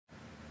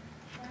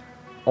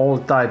all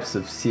types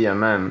of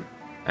CMM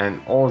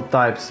and all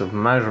types of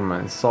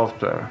measurement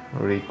software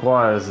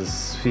requires a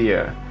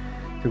sphere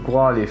to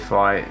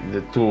qualify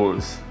the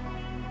tools.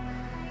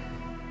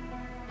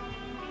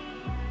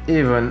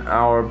 Even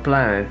our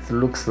planet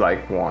looks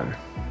like one,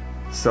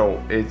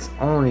 so it's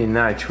only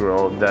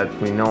natural that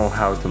we know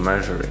how to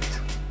measure it.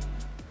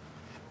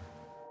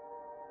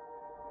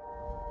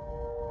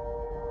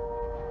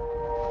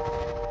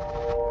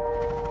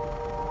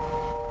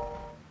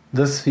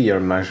 The sphere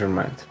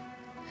measurement.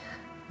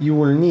 You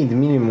will need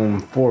minimum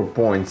 4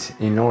 points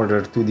in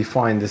order to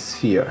define the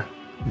sphere.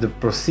 The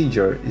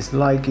procedure is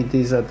like it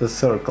is at a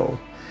circle,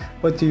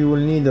 but you will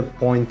need a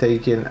point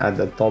taken at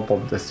the top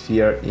of the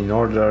sphere in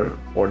order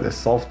for the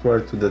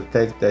software to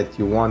detect that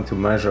you want to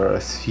measure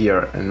a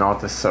sphere and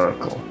not a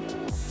circle.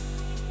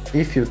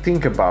 If you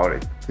think about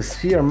it, the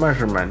sphere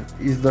measurement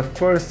is the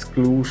first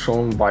clue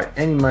shown by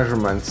any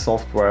measurement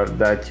software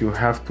that you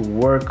have to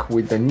work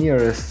with the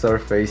nearest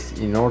surface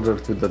in order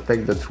to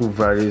detect the true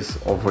values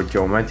of a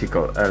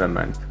geometrical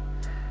element.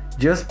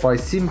 Just by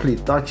simply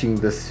touching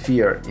the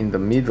sphere in the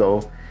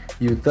middle,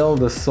 you tell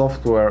the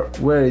software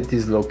where it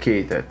is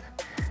located.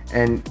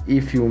 And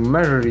if you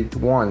measure it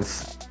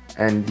once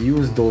and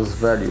use those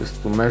values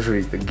to measure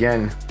it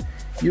again,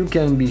 you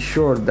can be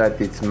sure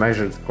that it's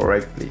measured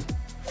correctly.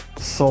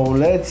 So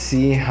let's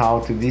see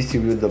how to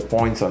distribute the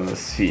points on a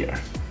sphere.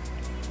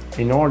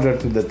 In order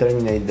to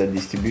determine the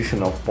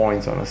distribution of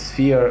points on a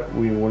sphere,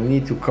 we will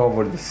need to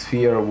cover the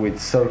sphere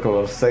with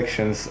circular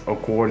sections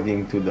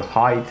according to the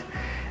height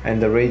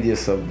and the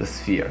radius of the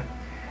sphere.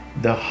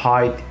 The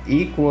height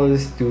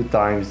equals 2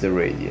 times the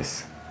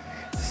radius.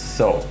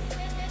 So,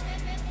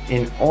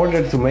 in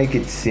order to make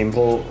it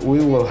simple,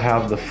 we will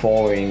have the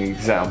following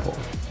example.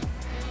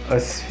 A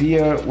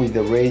sphere with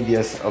a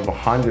radius of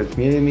 100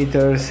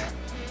 millimeters,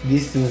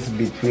 distance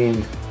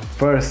between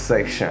first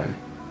section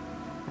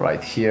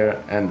right here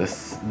and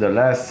the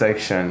last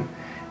section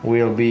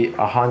will be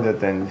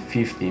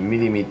 150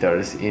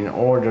 millimeters in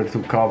order to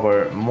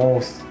cover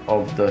most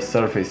of the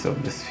surface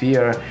of the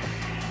sphere,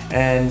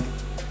 and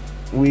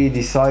we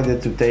decided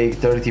to take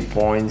 30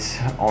 points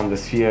on the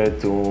sphere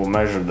to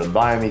measure the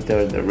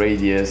diameter, the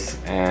radius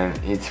and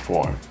its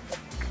form.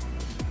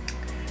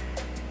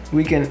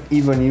 We can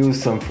even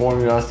use some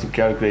formulas to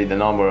calculate the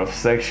number of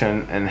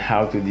sections and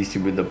how to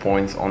distribute the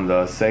points on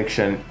the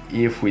section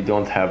if we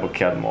don't have a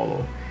CAD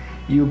model.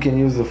 You can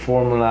use the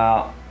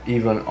formula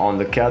even on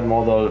the CAD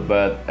model,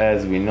 but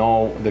as we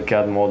know, the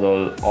CAD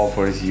model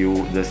offers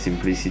you the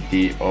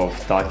simplicity of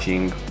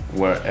touching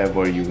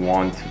wherever you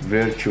want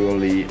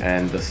virtually,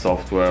 and the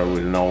software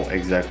will know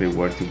exactly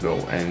where to go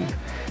and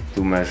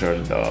to measure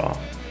the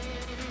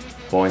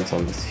points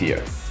on the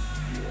sphere.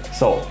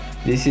 So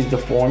this is the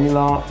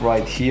formula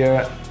right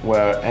here,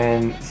 where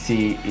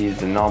NC is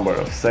the number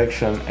of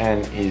sections,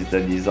 N is the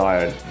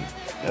desired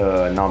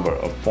number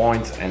of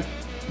points, and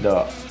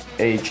the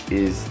H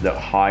is the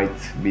height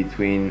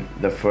between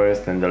the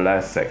first and the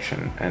last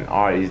section, and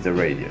R is the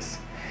radius.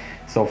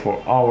 So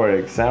for our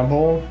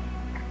example,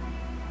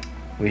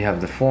 we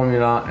have the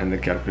formula and the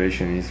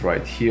calculation is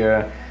right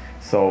here.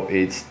 So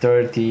it's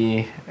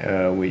 30,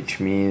 which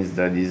means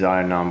the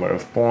desired number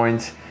of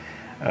points,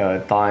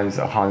 times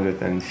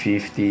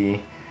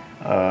 150,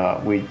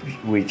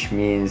 which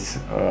means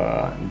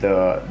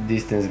the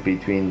distance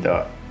between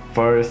the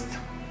first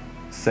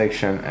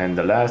section and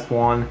the last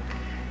one,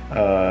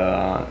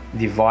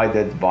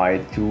 divided by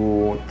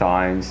 2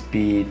 times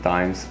P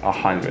times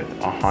 100.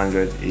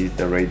 100 is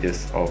the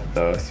radius of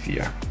the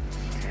sphere.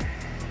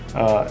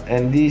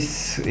 And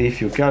this,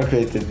 if you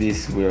calculate it,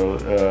 this will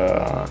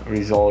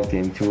result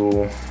in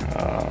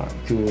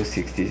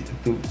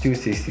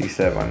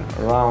 267.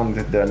 Round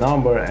the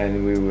number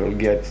and we will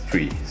get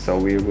 3. So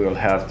we will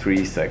have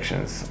 3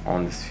 sections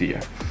on the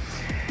sphere.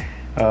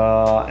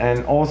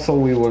 And also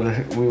we will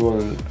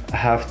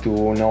have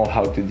to know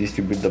how to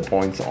distribute the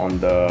points on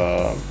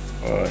the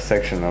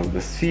section of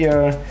the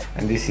sphere,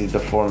 and this is the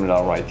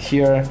formula right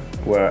here,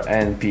 where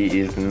NP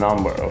is the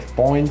number of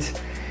points,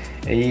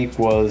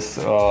 equals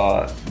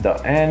the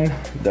N,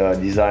 the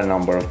desired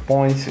number of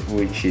points,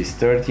 which is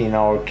 30 in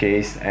our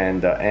case,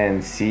 and the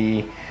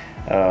NC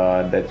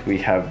that we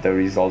have the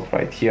result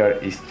right here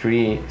is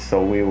 3,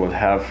 so we will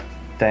have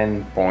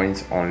 10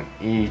 points on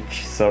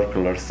each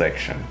circular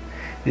section.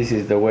 This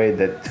is the way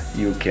that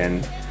you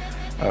can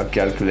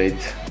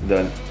calculate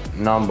the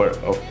number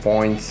of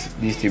points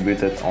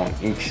distributed on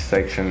each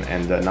section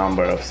and the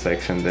number of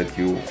sections that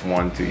you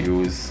want to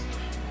use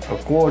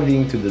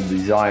according to the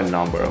desired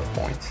number of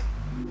points.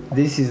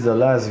 This is the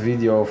last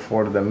video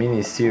for the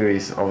mini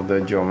series of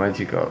the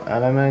geometrical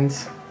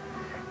elements.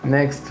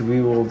 Next we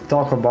will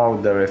talk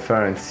about the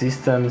reference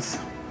systems,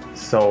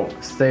 so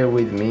stay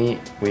with me,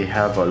 we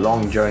have a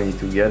long journey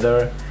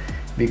together,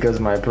 because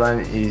my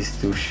plan is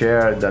to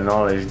share the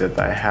knowledge that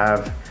I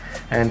have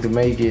and to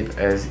make it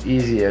as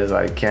easy as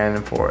I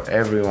can for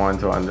everyone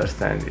to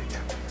understand it.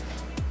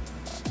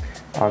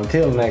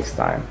 Until next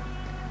time,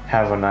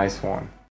 have a nice one.